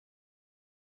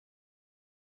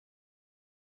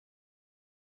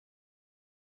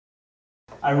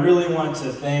I really want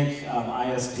to thank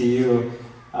ISPU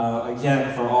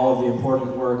again for all of the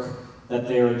important work that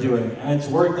they are doing. And it's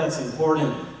work that's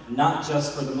important not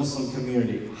just for the Muslim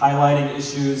community, highlighting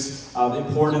issues of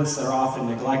importance that are often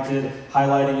neglected,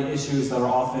 highlighting issues that are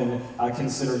often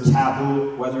considered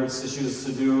taboo, whether it's issues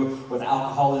to do with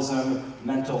alcoholism,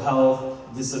 mental health,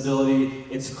 disability.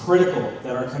 It's critical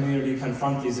that our community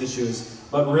confront these issues,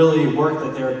 but really work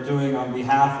that they're doing on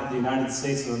behalf of the United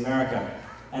States of America.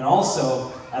 And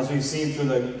also, as we've seen through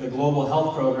the global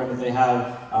health program that they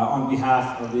have on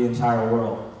behalf of the entire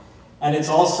world. And it's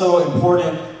also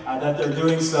important that they're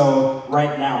doing so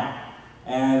right now.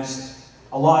 And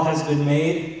a lot has been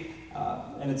made,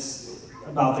 and it's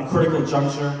about the critical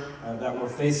juncture that we're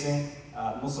facing,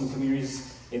 Muslim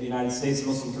communities in the United States,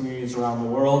 Muslim communities around the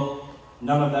world.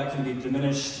 None of that can be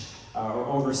diminished or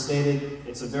overstated.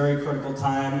 It's a very critical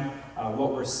time.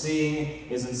 What we're seeing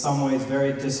is in some ways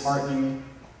very disheartening.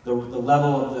 The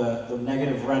level of the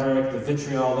negative rhetoric, the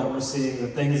vitriol that we're seeing, the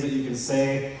things that you can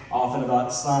say often about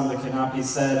Islam that cannot be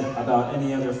said about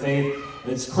any other faith.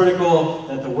 It's critical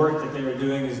that the work that they are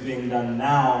doing is being done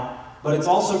now, but it's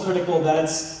also critical that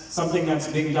it's something that's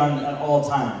being done at all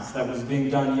times, that was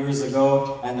being done years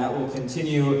ago, and that will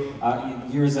continue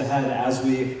years ahead as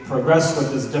we progress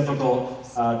with this difficult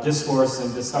discourse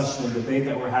and discussion and debate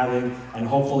that we're having, and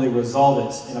hopefully resolve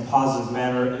it in a positive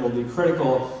manner. It will be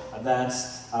critical that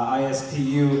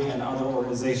ISPU and other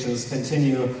organizations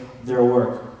continue their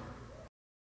work.